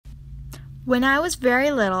When I was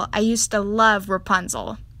very little, I used to love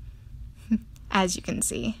Rapunzel, as you can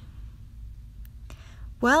see.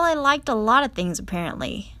 Well, I liked a lot of things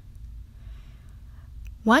apparently.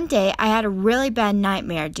 One day, I had a really bad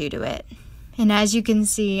nightmare due to it, and as you can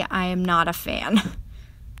see, I am not a fan.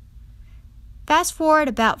 Fast forward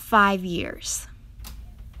about 5 years.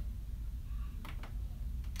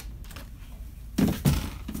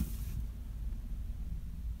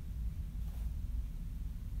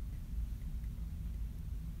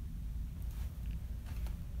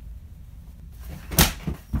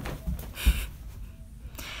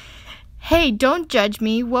 Hey, don't judge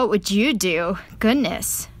me. What would you do?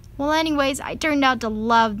 Goodness. Well, anyways, I turned out to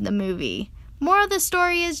love the movie. Moral of the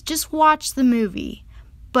story is just watch the movie.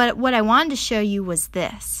 But what I wanted to show you was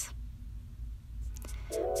this.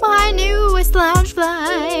 My newest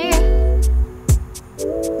Loungefly.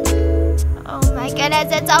 Oh my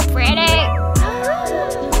goodness, it's so pretty.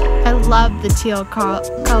 I love the teal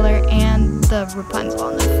color and the Rapunzel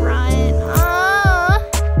on the front.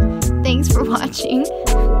 Thanks for watching.